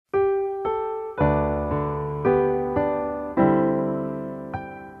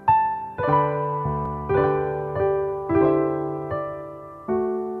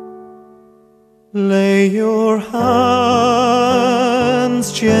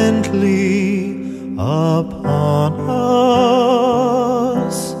gently upon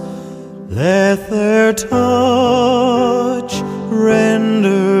us. Let their touch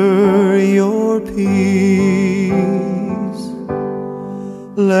render your peace.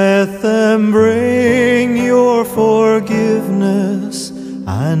 Let them bring your forgiveness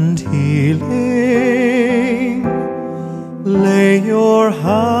and healing. Lay your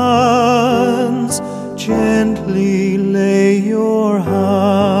hands, gently lay your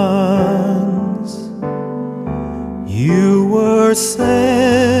hands. You were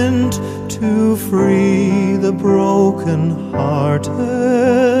sent to free the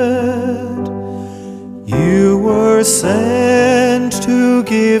broken-hearted. You were sent to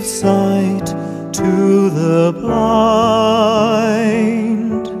give sight to the blind.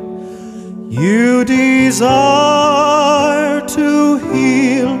 You desire to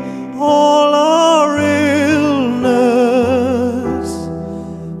heal all our illness.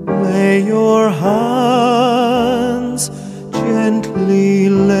 Lay your hands, gently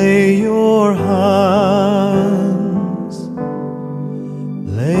lay your hands.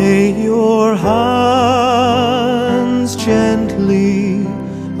 Lay your hands gently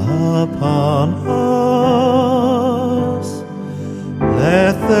upon us.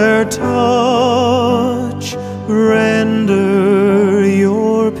 Let their touch render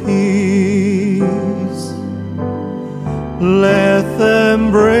your peace. Let them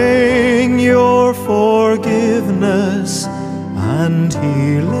bring your forgiveness and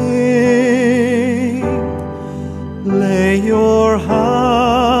healing. Lay your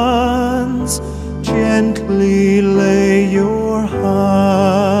hands, gently lay your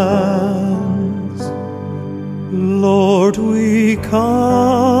hands. Lord, we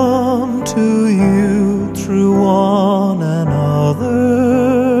come to you through one another.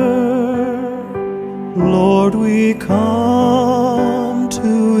 Lord, we come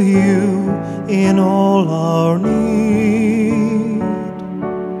to you in all our need.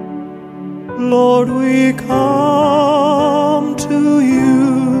 Lord, we come to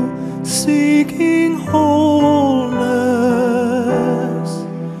you seeking wholeness.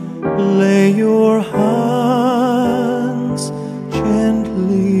 Lay your hands,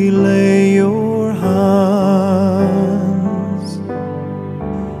 gently lay your hands.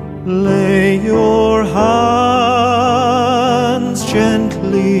 Lay your hands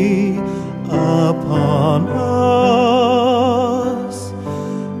gently upon us.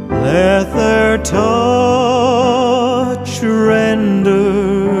 Let their touch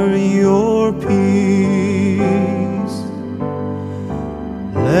render your peace.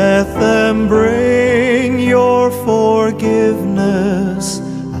 Let them bring your forgiveness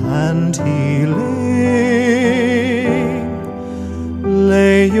and healing.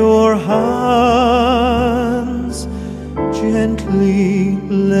 Lay your hands